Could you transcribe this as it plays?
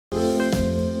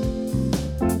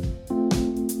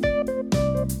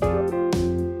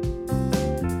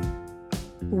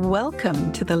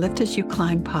Welcome to the Lift As You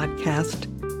Climb podcast,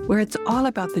 where it's all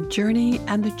about the journey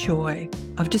and the joy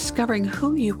of discovering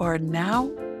who you are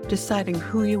now, deciding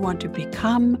who you want to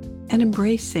become, and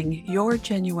embracing your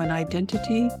genuine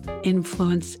identity,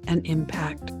 influence, and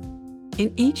impact.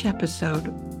 In each episode,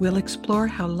 we'll explore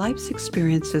how life's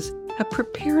experiences have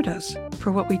prepared us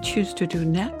for what we choose to do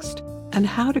next and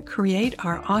how to create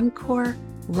our encore,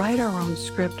 write our own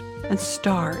script, and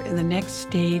star in the next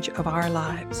stage of our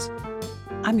lives.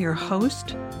 I'm your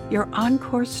host, your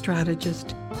encore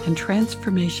strategist and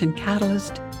transformation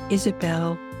catalyst,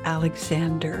 Isabel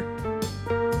Alexander.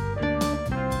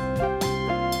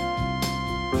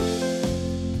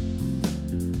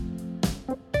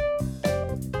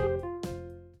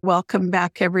 Welcome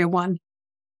back, everyone.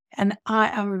 And I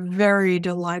am very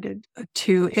delighted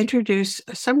to introduce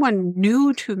someone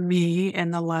new to me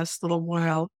in the last little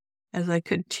while as I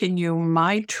continue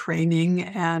my training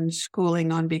and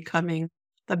schooling on becoming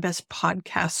the best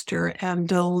podcaster and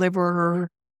deliverer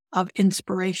of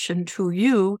inspiration to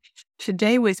you.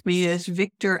 Today with me is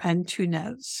Victor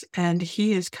Antunes, and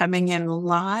he is coming in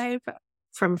live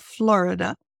from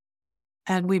Florida.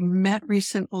 And we met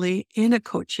recently in a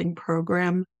coaching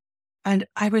program, and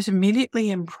I was immediately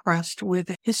impressed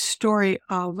with his story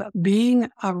of being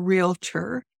a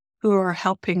realtor who are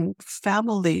helping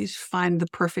families find the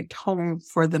perfect home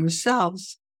for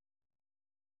themselves.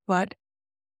 But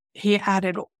he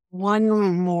added one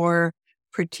more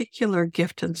particular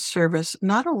gift and service,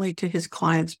 not only to his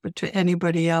clients, but to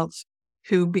anybody else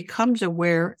who becomes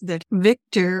aware that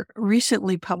Victor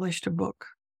recently published a book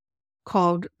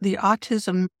called The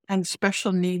Autism and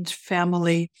Special Needs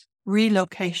Family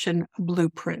Relocation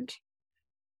Blueprint.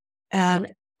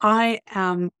 And I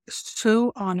am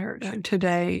so honored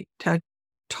today to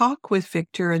talk with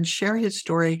Victor and share his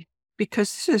story,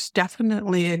 because this is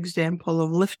definitely an example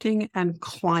of lifting and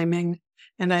climbing.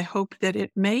 And I hope that it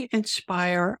may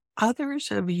inspire others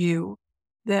of you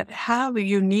that have a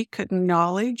unique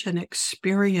knowledge and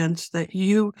experience that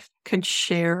you can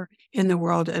share in the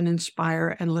world and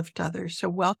inspire and lift others. So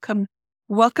welcome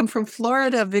from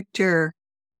Florida, Victor.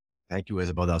 Thank you,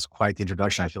 Isabel. That was quite the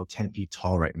introduction. I feel 10 feet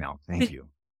tall right now. Thank you.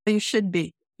 You should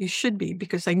be,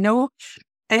 because I know,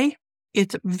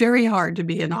 it's very hard to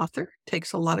be an author. It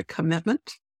takes a lot of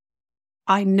commitment.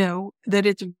 I know that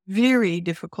it's very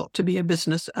difficult to be a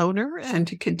business owner and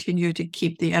to continue to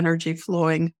keep the energy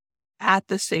flowing at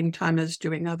the same time as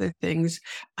doing other things.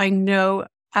 I know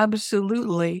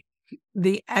absolutely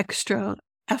the extra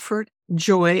effort,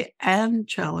 joy, and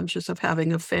challenges of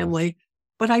having a family,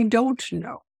 but I don't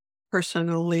know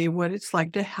personally what it's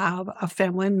like to have a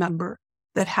family member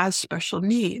that has special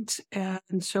needs.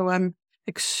 And so I'm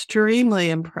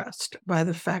extremely impressed by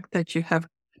the fact that you have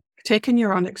taken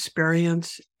your own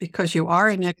experience, because you are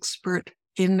an expert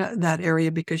in that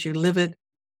area, because you live it.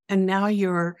 And now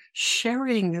you're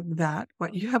sharing that,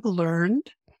 what you have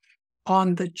learned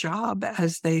on the job,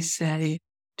 as they say,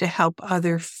 to help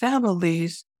other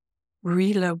families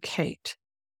relocate.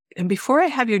 And before I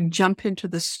have you jump into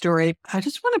the story, I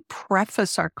just want to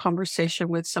preface our conversation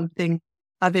with something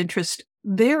of interest.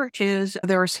 There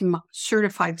are some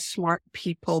certified smart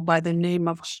people by the name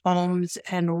of Holmes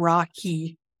and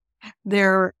Rocky.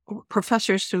 They're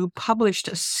professors who published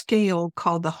a scale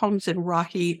called the Holmes and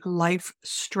Rocky Life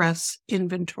Stress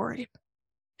Inventory.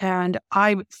 And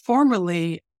I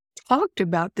formerly talked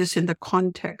about this in the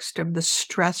context of the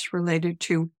stress related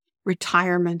to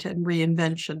retirement and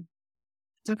reinvention.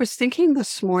 I was thinking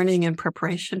this morning in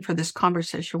preparation for this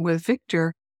conversation with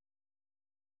Victor,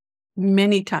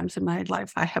 many times in my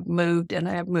life I have moved, and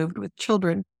I have moved with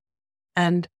children,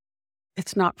 and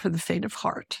it's not for the faint of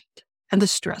heart. And the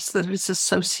stress that is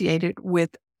associated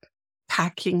with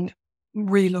packing,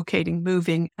 relocating,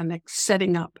 moving, and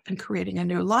setting up and creating a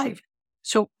new life.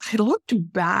 So I looked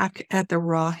back at the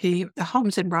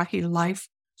Holmes and Rocky Life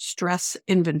Stress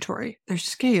Inventory, their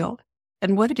scale.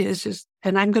 And what it is,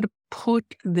 and I'm going to put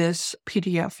this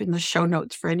PDF in the show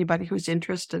notes for anybody who's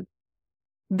interested.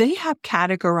 They have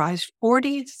categorized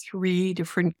 43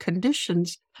 different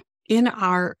conditions in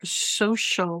our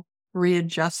social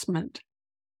readjustment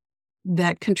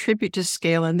that contribute to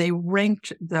scale, and they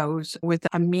ranked those with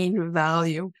a mean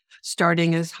value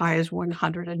starting as high as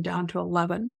 100 and down to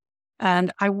 11.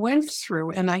 And I went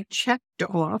through and I checked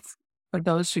off, for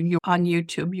those of you on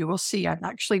YouTube, you will see I've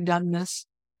actually done this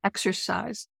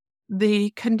exercise,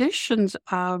 the conditions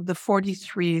of the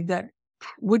 43 that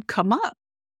would come up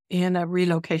in a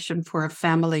relocation for a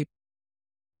family.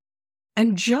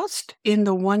 And just in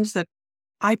the ones that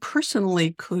I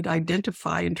personally could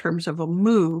identify in terms of a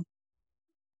move,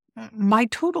 my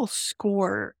total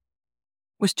score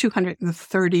was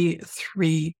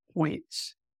 233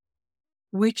 points,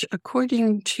 which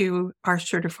according to our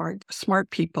certified smart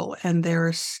people and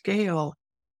their scale,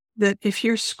 that if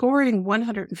you're scoring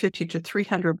 150 to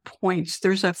 300 points,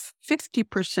 there's a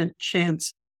 50%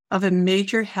 chance of a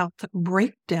major health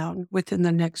breakdown within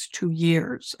the next 2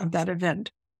 years of that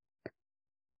event.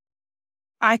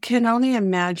 I can only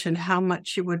imagine how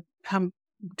much you would come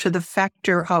to the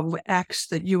factor of X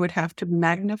that you would have to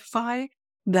magnify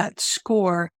that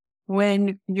score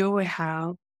when you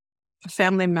have a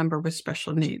family member with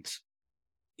special needs.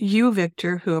 You,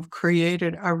 Victor, who have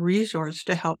created a resource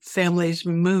to help families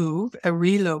move,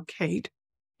 relocate,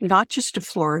 not just to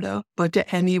Florida, but to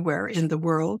anywhere in the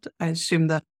world. I assume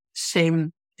the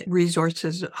same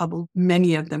resources,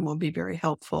 many of them will be very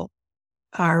helpful,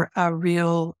 are a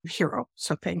real hero.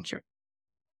 So thank you.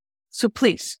 So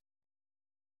please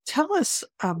tell us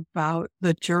about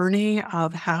the journey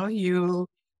of how you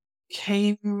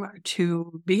came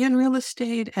to be in real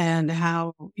estate and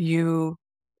how you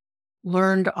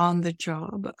learned on the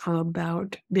job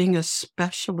about being a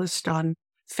specialist on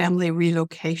family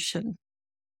relocation.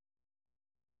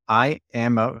 I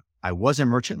was a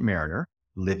merchant mariner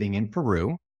living in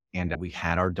Peru, and we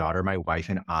had our daughter, my wife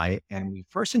and I, and we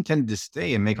first intended to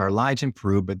stay and make our lives in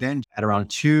Peru. But then at around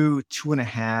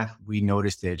 2.5, we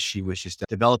noticed that she was just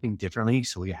developing differently.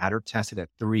 So we had her tested at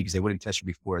 3 because they wouldn't test her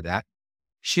before that.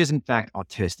 She is in fact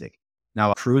autistic.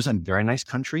 Now, Peru is a very nice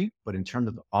country, but in terms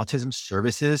of autism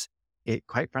services, it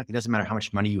quite frankly doesn't matter how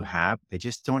much money you have. They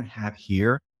just don't have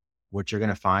here what you're going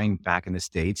to find back in the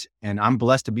States. And I'm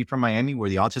blessed to be from Miami, where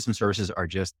the autism services are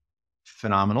just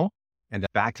phenomenal. And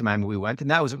back to Miami we went, and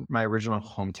that was my original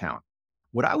hometown.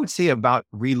 What I would say about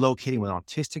relocating with an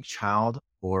autistic child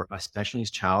or a special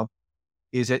needs child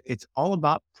is that it's all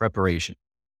about preparation.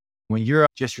 When you're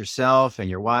just yourself and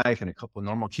your wife and a couple of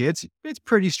normal kids, it's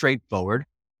pretty straightforward.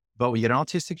 But when you get an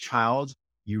autistic child,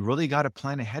 you really got to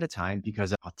plan ahead of time,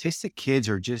 because autistic kids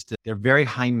are they're very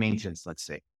high maintenance, let's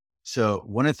say. So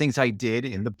one of the things I did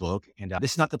in the book, and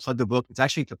this is not to plug the book, it's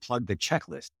actually to plug the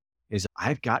checklist, is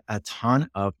I've got a ton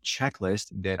of checklists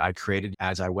that I created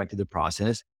as I went through the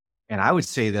process. And I would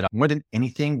say that more than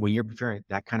anything, when you're preparing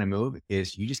that kind of move,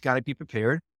 is you just got to be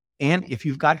prepared. And if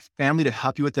you've got family to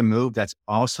help you with the move, that's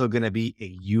also going to be a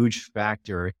huge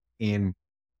factor in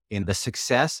the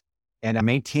success and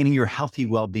maintaining your healthy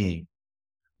well-being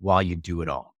while you do it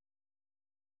all.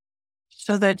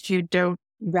 So that you don't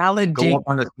validate. Go up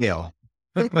on the scale.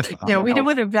 No, we don't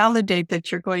want to validate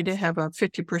that you're going to have a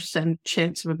 50%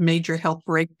 chance of a major health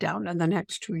breakdown in the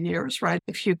next 2 years, right?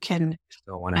 If you can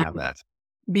Don't want to have that.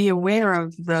 be aware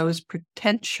of those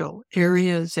potential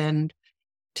areas and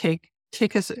take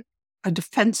a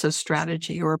defensive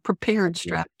strategy or a prepared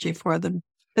strategy for them.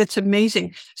 That's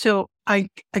amazing. So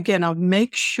I'll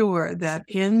make sure that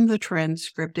in the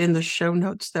transcript, in the show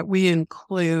notes, that we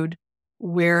include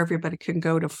where everybody can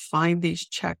go to find these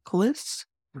checklists,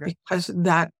 because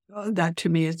that to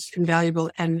me is invaluable.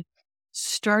 And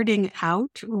starting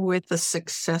out with a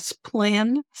success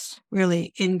plan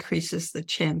really increases the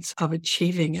chance of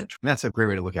achieving it. That's a great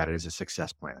way to look at it, as a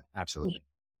success plan. Absolutely.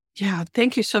 Yeah.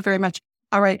 Thank you so very much.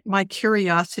 All right. My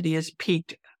curiosity is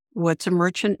piqued. What's a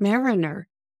merchant mariner?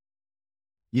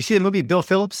 You see the movie Bill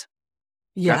Phillips?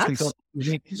 Yes.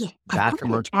 That's a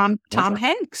merchant. Tom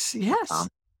Hanks. Yes.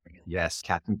 Yes,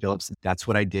 Captain Phillips. That's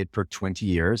what I did for 20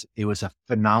 years. It was a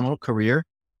phenomenal career.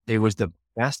 It was the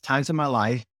best times of my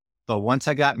life. But once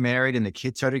I got married and the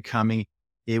kids started coming,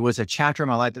 it was a chapter in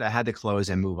my life that I had to close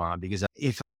and move on. Because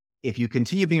if you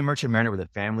continue being a merchant mariner with a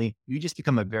family, you just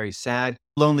become a very sad,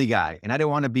 lonely guy. And I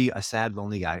didn't want to be a sad,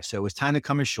 lonely guy. So it was time to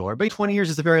come ashore. But 20 years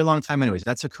is a very long time anyways.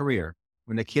 That's a career.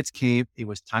 When the kids came, it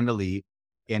was time to leave.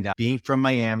 And being from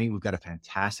Miami, we've got a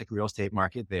fantastic real estate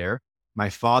market there. My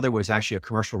father was actually a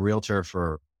commercial realtor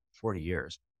for 40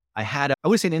 years. I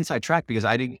would say an inside track, because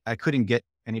I couldn't get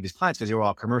any of his clients because they were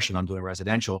all commercial and I'm doing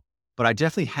residential, but I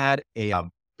definitely had a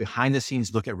behind the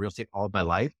scenes look at real estate all of my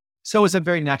life. So it was a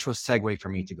very natural segue for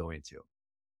me to go into.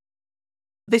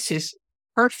 This is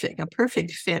a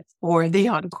perfect fit for the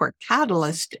Encore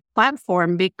Catalyst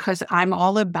platform, because I'm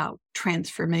all about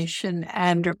transformation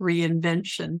and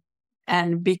reinvention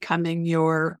and becoming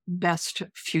your best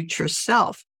future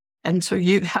self. And so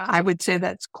I would say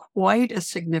that's quite a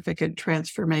significant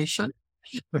transformation,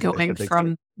 going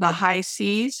from the high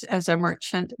seas as a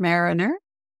merchant mariner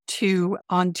to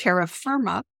on terra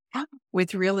firma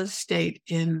with real estate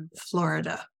in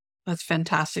Florida. That's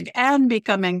fantastic. And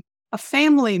becoming a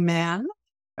family man,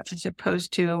 as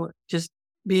opposed to just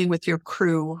being with your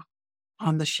crew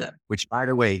on the ship. Which, by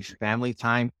the way, family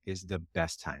time is the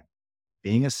best time.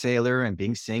 being a sailor and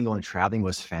being single and traveling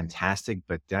was fantastic,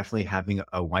 but definitely having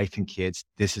a wife and kids,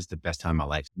 this is the best time of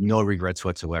my life. No regrets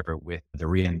whatsoever with the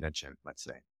reinvention, let's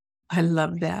say. I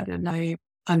love that. And I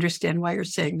understand why you're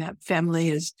saying that. Family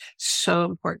is so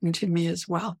important to me as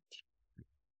well.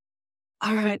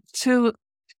 All right. So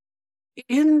give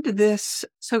me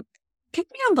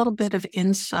a little bit of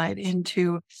insight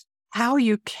into how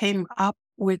you came up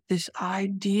with this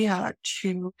idea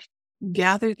to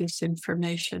gather this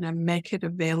information and make it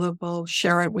available,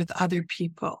 share it with other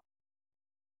people.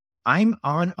 I'm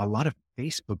on a lot of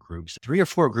Facebook groups, 3 or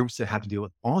 4 groups that have to deal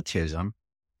with autism,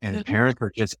 and Mhm. parents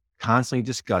are just constantly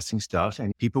discussing stuff,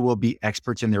 and people will be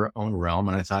experts in their own realm.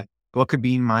 And I thought, what could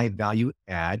be my value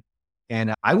add?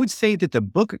 And I would say that the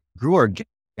book grew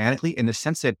organically in the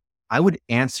sense that I would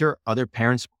answer other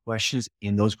parents' questions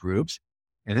in those groups.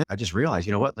 And then I just realized,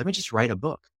 you know what, let me just write a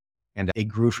book. And it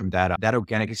grew from that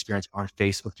organic experience on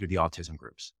Facebook through the autism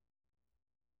groups.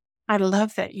 I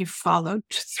love that you followed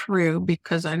through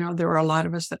because I know there are a lot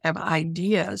of us that have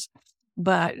ideas,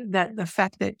 but that the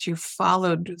fact that you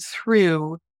followed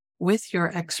through with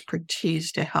your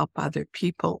expertise to help other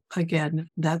people, again,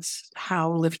 that's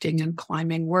how lifting and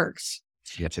climbing works.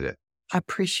 Yes, it is. I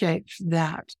appreciate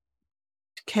that.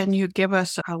 Can you give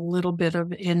us a little bit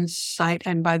of insight?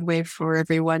 And by the way, for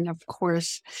everyone, of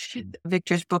course,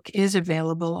 Victor's book is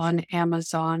available on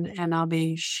Amazon, and I'll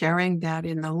be sharing that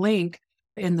in the link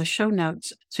in the show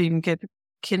notes so you can get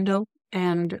Kindle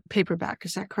and paperback.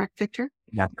 Is that correct, Victor?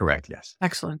 That's correct. Yes.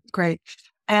 Excellent. Great.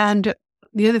 And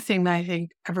the other thing that I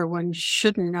think everyone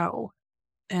should know,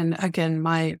 and again,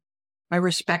 my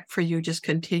respect for you just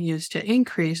continues to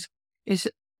increase, is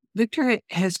Victor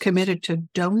has committed to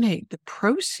donate the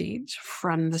proceeds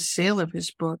from the sale of his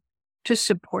book to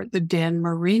support the Dan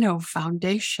Marino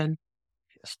Foundation,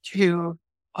 who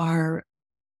are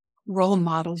role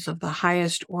models of the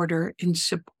highest order in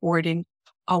supporting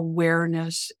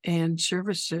awareness and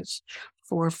services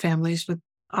for families with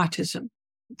autism.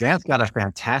 Dan's got a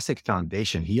fantastic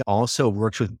foundation. He also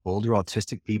works with older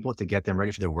autistic people to get them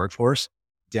ready for their workforce.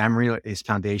 Dan Marino, his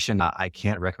foundation, I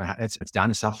can't recommend. It's down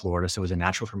in South Florida, so it was a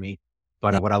natural for me.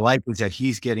 But what I like is that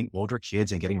he's getting older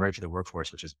kids and getting ready for the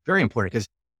workforce, which is very important because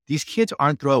these kids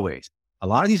aren't throwaways. A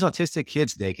lot of these autistic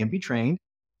kids, they can be trained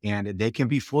and they can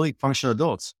be fully functional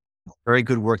adults. Very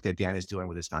good work that Dan is doing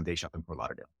with his foundation up in Fort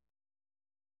Lauderdale.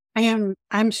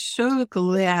 I'm so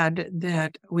glad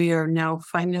that we are now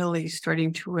finally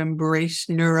starting to embrace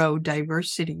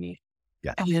neurodiversity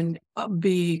Yeah, and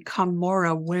become more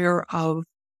aware of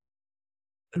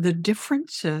the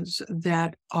differences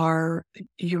that are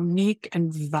unique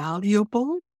and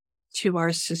valuable to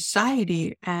our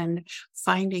society and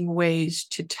finding ways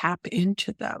to tap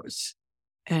into those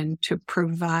and to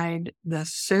provide the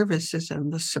services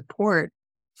and the support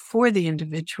for the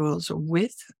individuals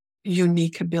with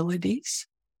unique abilities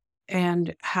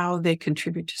and how they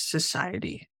contribute to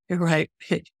society, right?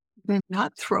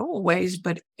 Not throwaways,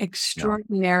 but no,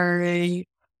 extraordinary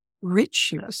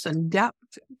richness and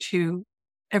depth to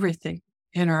everything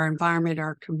in our environment,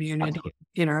 our community, absolutely.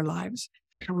 in our lives.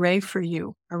 Hooray for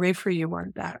you. Hooray for you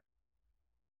on that.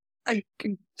 I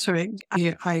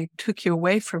took you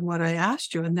away from what I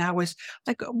asked you, and that was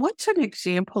like, what's an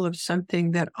example of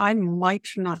something that I might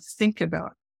not think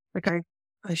about? Like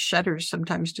I shudder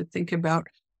sometimes to think about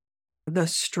the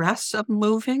stress of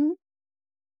moving,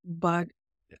 but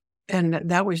and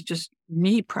that was just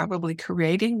me probably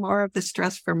creating more of the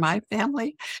stress for my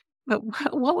family. But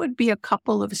what would be a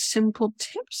couple of simple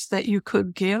tips that you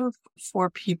could give for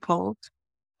people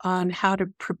on how to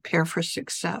prepare for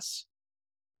success?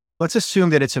 Let's assume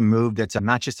that it's a move that's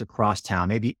not just across town,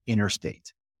 maybe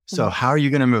interstate. So Mhm. how are you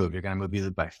going to move? You're going to move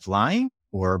either by flying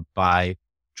or by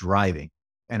driving.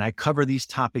 And I cover these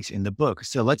topics in the book.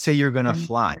 So let's say you're going to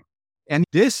fly. And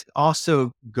this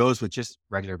also goes with just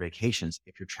regular vacations.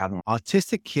 If you're traveling,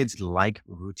 autistic kids like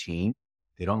routine.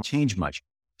 They don't change much.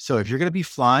 So if you're going to be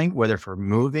flying, whether for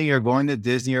moving or going to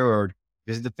Disney or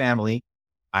visit the family,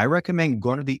 I recommend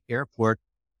going to the airport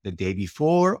the day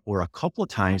before or a couple of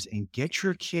times and get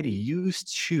your kid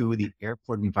used to the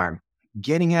airport environment,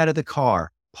 getting out of the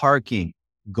car, parking,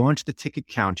 going to the ticket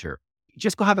counter,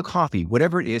 just go have a coffee,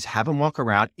 whatever it is, have them walk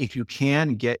around. If you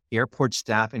can get airport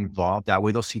staff involved, that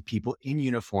way they'll see people in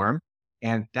uniform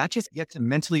and that just gets them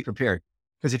mentally prepared.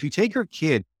 Because if you take your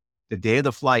kid the day of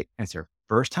the flight and it's their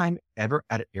first time ever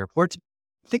at an airport,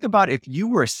 think about if you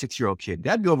were a 6-year-old kid,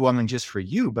 that'd be overwhelming just for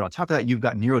you. But on top of that, you've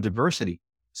got neurodiversity.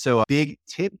 So a big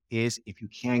tip is if you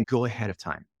can go ahead of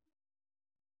time.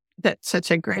 That's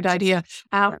such a great idea.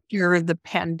 After the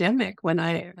pandemic,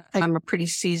 I'm a pretty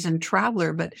seasoned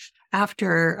traveler, but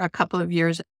after a couple of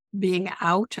years being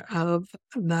out of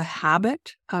the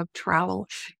habit of travel.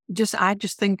 I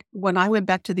just think when I went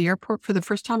back to the airport for the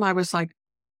first time, I was like,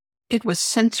 it was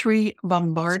sensory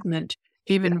bombardment,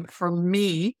 even for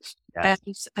me Yes,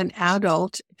 as an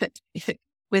adult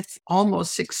with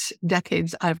almost 6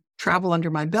 decades of travel under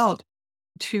my belt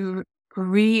to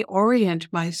reorient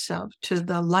myself to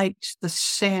the lights, the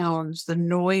sounds, the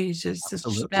noises, the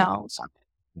absolutely. smells.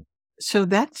 So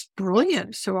that's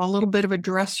brilliant. So a little bit of a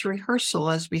dress rehearsal,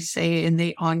 as we say in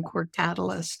the Encore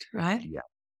Catalyst, right? Yeah.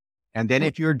 And then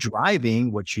if you're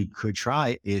driving, what you could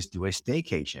try is do a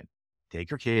staycation. Take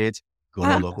your kids, go to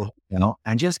a Ah, local hotel,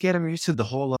 and just get them used to the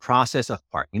whole process of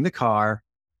parking the car,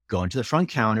 going to the front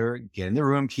counter, getting the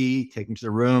room key, take them to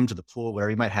the room, to the pool,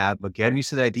 wherever you might have, but get them used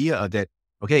to the idea of that,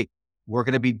 okay, we're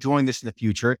going to be doing this in the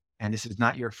future, and this is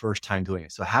not your first time doing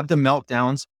it. So have the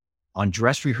meltdowns on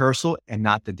dress rehearsal and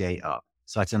not the day of.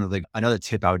 So that's another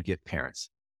tip I would give parents.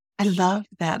 I love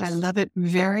that. I love it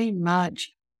very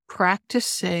much.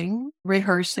 Practicing,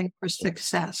 rehearsing for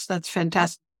success. That's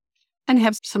fantastic. And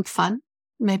have some fun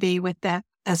maybe with that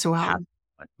as well. Have,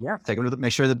 yeah, take them to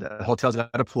make sure that the hotel's got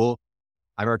a pool.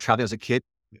 I remember traveling as a kid,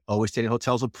 we always stayed in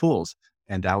hotels with pools.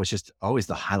 And that was just always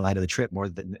the highlight of the trip more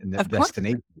than the Of course,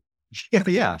 destination. Yeah,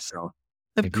 yeah. So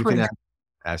of if you can, course.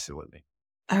 absolutely.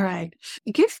 All right.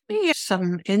 Give me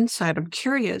some insight. I'm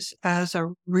curious, as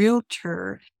a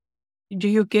realtor, do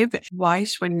you give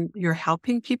advice when you're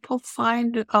helping people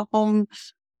find a home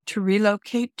to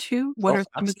relocate to? What Oh, are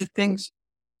some of the things?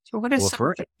 So what are well, some of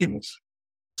first, the things?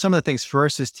 some of the things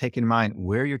first is take in mind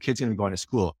where your kid's going to be going to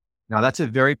school. Now, that's a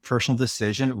very personal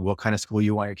decision, what kind of school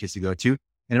you want your kids to go to.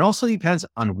 And it also depends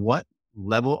on what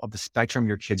level of the spectrum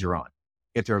your kids are on.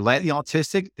 If they're lightly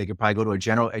autistic, they could probably go to a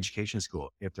general education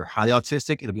school. If they're highly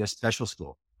autistic, it'll be a special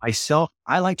school.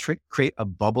 I like to create a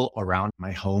bubble around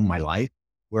my home, my life,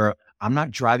 where I'm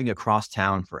not driving across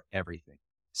town for everything.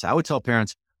 So I would tell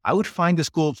parents, I would find the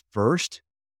school first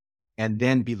and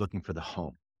then be looking for the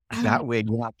home. Oh, That way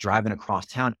you're not driving across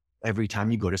town every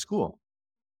time you go to school.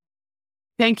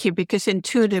 thank you. Because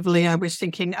intuitively I was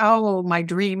thinking, oh, my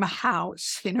dream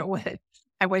house. You know what?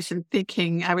 I was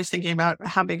thinking about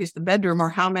how big is the bedroom or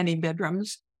how many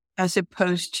bedrooms, as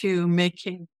opposed to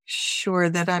making sure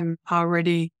that I'm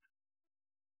already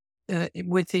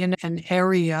within an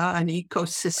area, an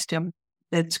ecosystem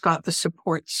that's got the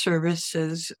support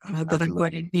services that I'm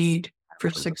going to need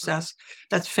for success.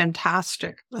 That's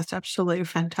fantastic. That's absolutely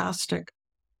fantastic.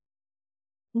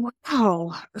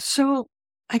 Wow. So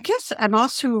I guess I'm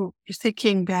also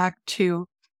thinking back to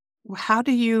how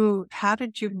did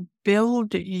you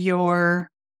build your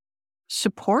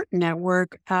support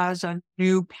network as a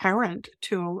new parent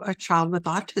to a child with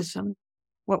autism?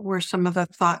 What were some of the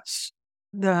thoughts,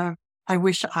 the I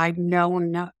wish I'd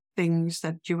known things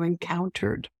that you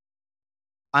encountered?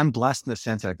 I'm blessed in the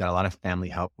sense that I've got a lot of family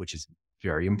help, which is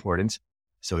very important.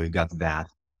 So we've got that.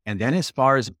 And then as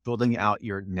far as building out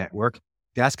your network,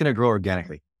 that's going to grow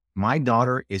organically. My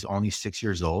daughter is only 6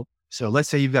 years old. So let's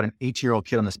say you've got an 8-year-old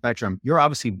kid on the spectrum. You're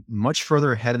obviously much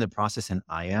further ahead in the process than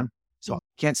I am. So I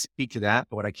can't speak to that.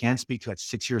 But what I can speak to at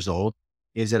 6 years old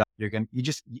is that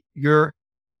your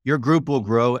group will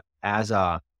grow as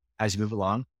you move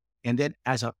along. And then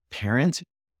as a parent,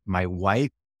 my wife,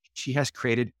 she has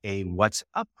created a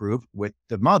WhatsApp group with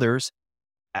the mothers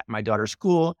at my daughter's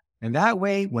school. And that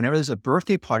way, whenever there's a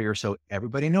birthday party or so,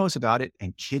 everybody knows about it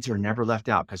and kids are never left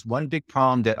out. Because one big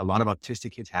problem that a lot of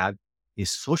autistic kids have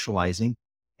is socializing.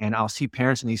 And I'll see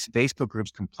parents in these Facebook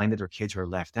groups complain that their kids are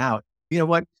left out. You know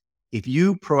what? If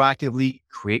you proactively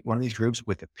create one of these groups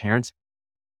with the parents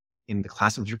in the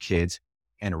class with your kids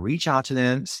and reach out to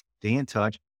them, stay in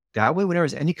touch. That way, whenever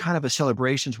there's any kind of a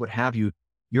celebrations, what have you,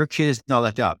 your kid is not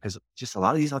left out because just a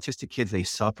lot of these autistic kids, they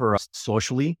suffer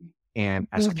socially. And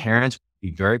as Mm. parents,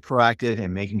 be very proactive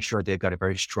and making sure they've got a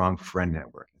very strong friend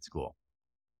network at school.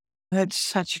 That's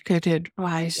such good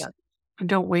advice. Yeah.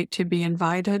 Don't wait to be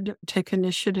invited. Take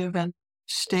initiative and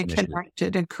It's stay initiative.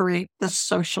 connected and create the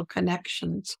social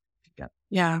connections. Yeah.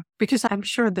 Yeah, because I'm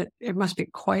sure that it must be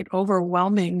quite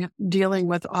overwhelming dealing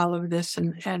with all of this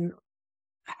and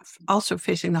also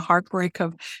facing the heartbreak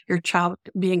of your child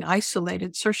being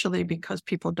isolated socially because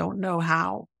people don't know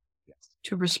how Yes.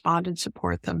 to respond and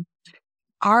support them.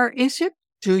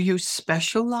 Do you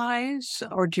specialize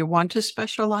or do you want to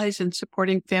specialize in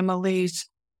supporting families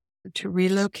to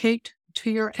relocate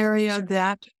to your area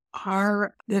that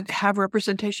have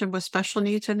representation with special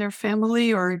needs in their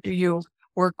family? Or do you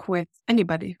work with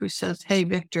anybody who says, hey,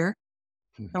 Victor,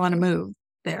 I want to move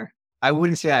there? I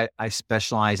wouldn't say I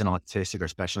specialize in autistic or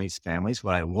special needs families.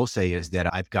 What I will say is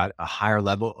that I've got a higher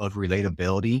level of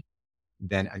relatability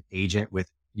than an agent with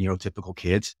neurotypical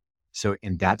kids. So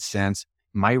in that sense,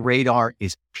 my radar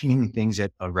is pinging things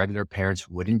that regular parents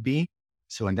wouldn't be.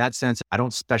 So in that sense, I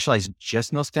don't specialize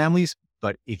just in those families,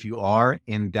 but if you are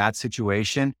in that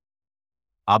situation,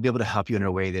 I'll be able to help you in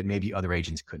a way that maybe other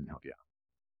agents couldn't help you.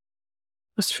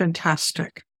 That's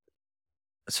fantastic.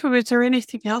 So, is there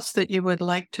anything else that you would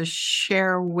like to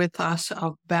share with us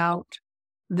about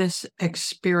this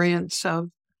experience of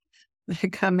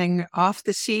becoming off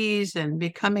the seas and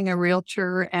becoming a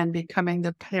realtor and becoming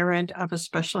the parent of a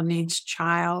special needs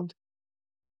child?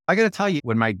 I got to tell you,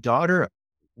 when my daughter,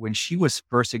 when she was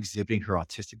first exhibiting her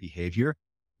autistic behavior,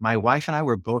 my wife and I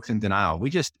were both in denial. We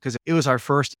just, because it was our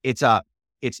first, it's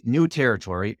new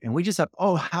territory. And we just thought,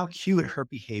 oh, how cute her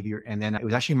behavior. And then it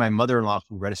was actually my mother-in-law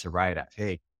who read us a riot act.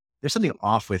 Hey, there's something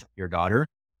off with your daughter.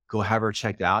 Go have her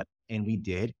checked out. And we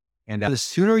did. And the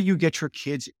sooner you get your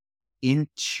kids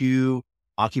into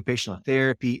occupational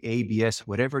therapy, ABS,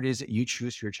 whatever it is that you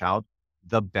choose for your child,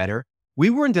 the better. We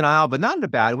were in denial, but not in a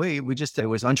bad way. It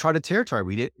was uncharted territory.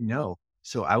 We didn't know.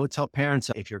 So I would tell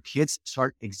parents, if your kids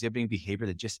start exhibiting behavior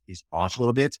that just is off a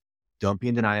little bit, don't be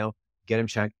in denial, get them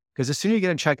checked. Because the sooner you get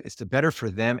them checked, it's the better for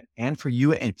them and for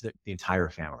you and for the entire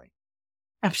family.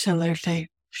 Absolutely.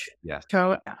 Yes.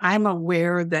 So, I'm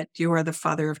aware that you are the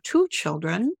father of two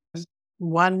children,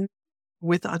 one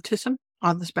with autism,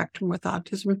 on the spectrum with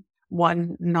autism,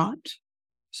 one not.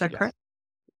 Is that Yes. correct?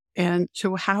 And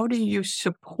so, how do you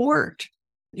support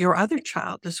your other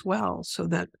child as well so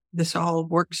that this all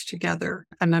works together?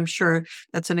 And I'm sure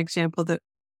that's an example that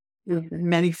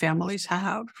many families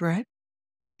have, right?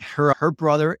 Her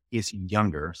brother is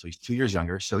younger, so he's 2 years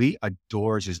younger. So he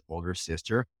adores his older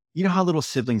sister. You know how little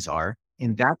siblings are.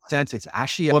 In that sense, it's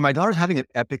actually when my daughter's having an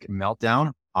epic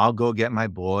meltdown, I'll go get my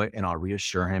boy and I'll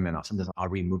reassure him and sometimes I'll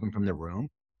remove him from the room.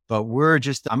 But I'm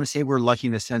gonna say we're lucky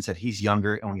in the sense that he's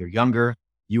younger. And when you're younger,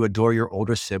 you adore your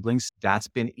older siblings. That's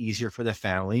been easier for the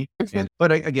family.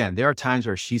 But again, there are times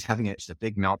where she's having just a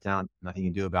big meltdown, nothing you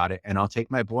can do about it. And I'll take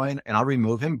my boy and I'll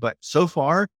remove him. But so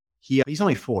far, he's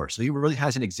only 4, so he really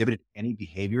hasn't exhibited any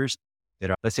behaviors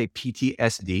that are, let's say,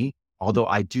 PTSD, although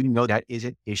I do know that is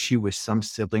an issue with some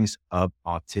siblings of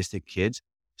autistic kids.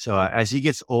 So as he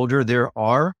gets older,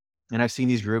 and I've seen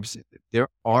these groups, there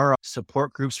are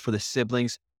support groups for the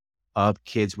siblings of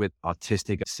kids with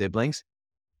autistic siblings.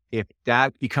 If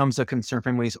that becomes a concern for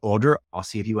him when he's older, I'll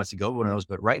see if he wants to go to one of those.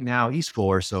 But right now he's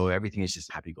 4, so everything is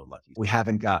just happy-go-lucky. We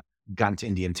haven't gotten to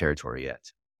Indian territory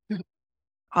yet.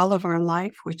 All of our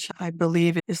life, which I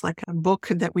believe is like a book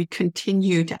that we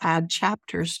continue to add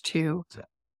chapters to.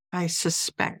 I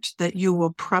suspect that you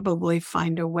will probably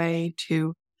find a way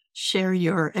to share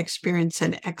your experience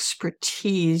and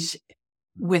expertise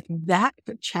with that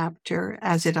chapter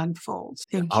as it unfolds.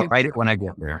 Thank I'll you. write it when I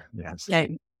get there. Yes.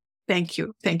 Yay. Thank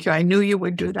you. Thank you. I knew you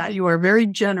would do that. You are very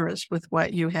generous with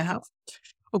what you have.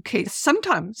 Okay.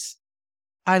 Sometimes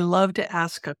I love to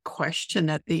ask a question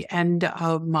at the end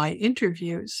of my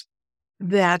interviews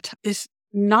that is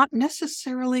not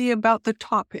necessarily about the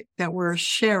topic that we're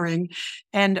sharing.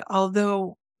 And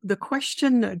although the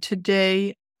question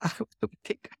today, I would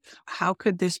think, how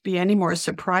could this be any more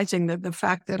surprising than the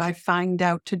fact that I find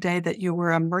out today that you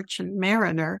were a merchant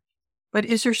mariner? But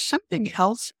is there something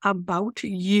else about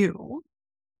you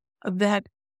that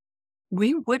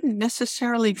we wouldn't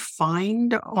necessarily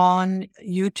find on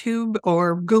YouTube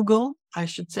or Google? I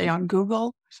should say on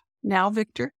Google now,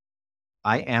 Victor.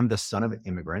 I am the son of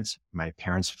immigrants. My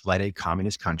parents fled a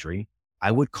communist country.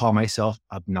 I would call myself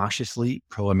obnoxiously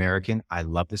pro-American. I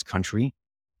love this country.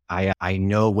 I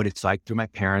know what it's like through my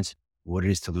parents, what it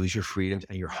is to lose your freedoms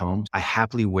and your homes. I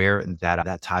happily wear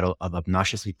that title of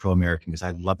obnoxiously pro-American because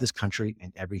I love this country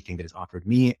and everything that is offered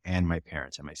me and my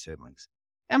parents and my siblings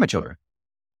and my children.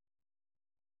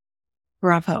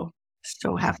 Bravo.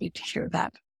 So happy to hear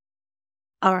that.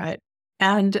 All right.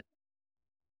 And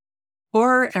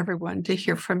for everyone to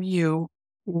hear from you,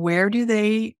 where do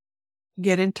they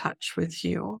get in touch with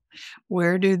you?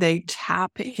 Where do they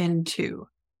tap into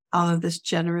all of this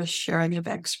generous sharing of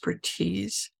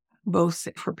expertise, both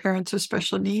for parents with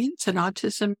special needs and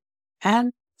autism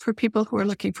and for people who are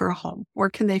looking for a home? Where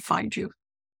can they find you?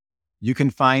 You can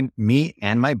find me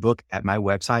and my book at my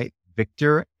website,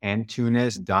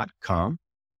 victorantunes.com.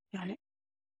 Got it.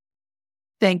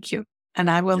 Thank you. And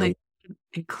I will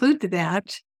include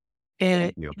that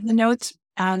in the notes.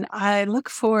 And I look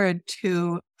forward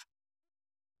to,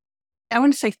 I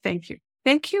want to say thank you.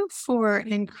 Thank you for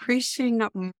increasing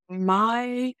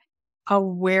my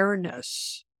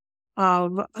awareness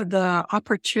of the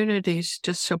opportunities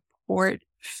to support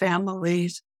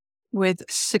families with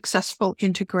successful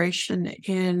integration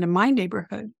in my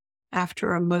neighborhood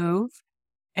after a move.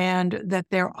 and that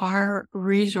there are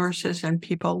resources and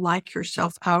people like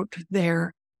yourself out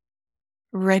there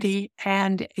ready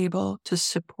and able to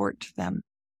support them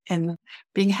in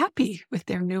being happy with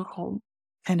their new home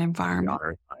and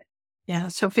environment. Yeah.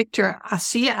 So, Victor, I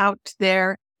see you out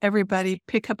there. Everybody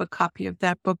pick up a copy of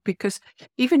that book, because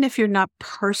even if you're not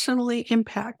personally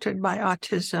impacted by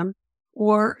autism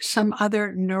or some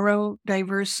other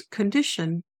neurodiverse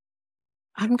condition,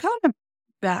 I'm going to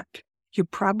bet you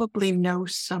probably know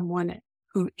someone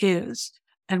who is.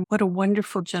 And what a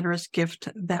wonderful, generous gift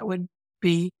that would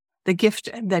be, the gift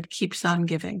that keeps on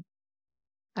giving.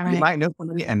 All You right. might know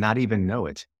somebody and not even know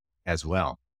it as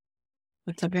well.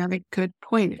 That's a very good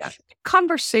point.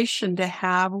 Conversation to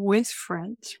have with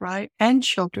friends, right? And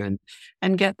children,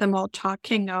 and get them all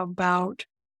talking about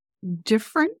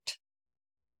different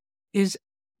is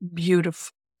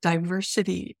beautiful.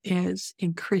 Diversity is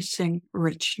increasing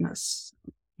richness.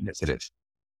 Yes, it is.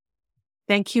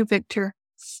 Thank you, Victor.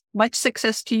 Much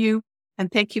success to you.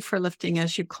 And thank you for lifting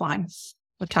as you climb.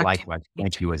 We'll talk Likewise.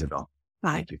 Thank you, Isabel.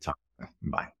 Bye. Thank you, Tom.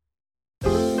 Bye.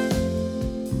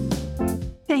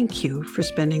 Thank you for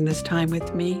spending this time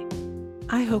with me.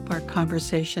 I hope our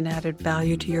conversation added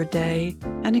value to your day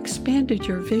and expanded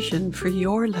your vision for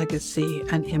your legacy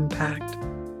and impact.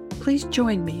 Please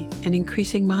join me in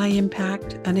increasing my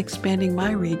impact and expanding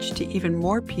my reach to even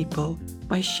more people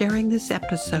by sharing this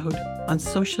episode on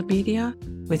social media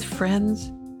with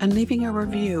friends and leaving a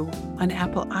review on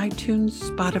Apple iTunes,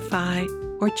 Spotify,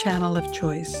 or channel of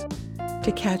choice.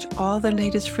 To catch all the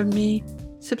latest from me,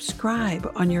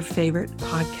 subscribe on your favorite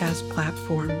podcast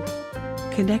platform.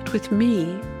 Connect with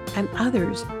me and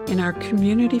others in our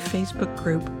community Facebook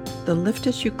group, the Lift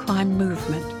As You Climb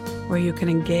Movement, where you can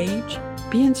engage,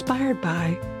 be inspired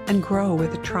by, and grow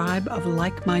with a tribe of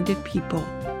like-minded people.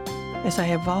 As I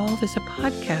evolve as a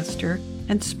podcaster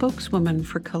and spokeswoman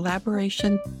for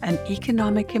collaboration and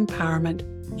economic empowerment,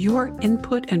 your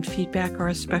input and feedback are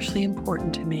especially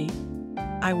important to me.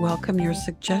 I welcome your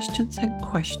suggestions and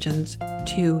questions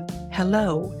to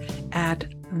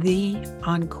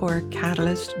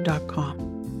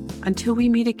hello@theencorecatalyst.com. Until we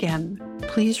meet again,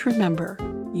 please remember,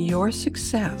 your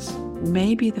success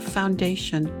may be the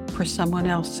foundation for someone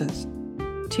else's.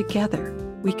 Together,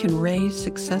 we can raise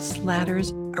success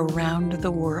ladders around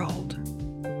the world.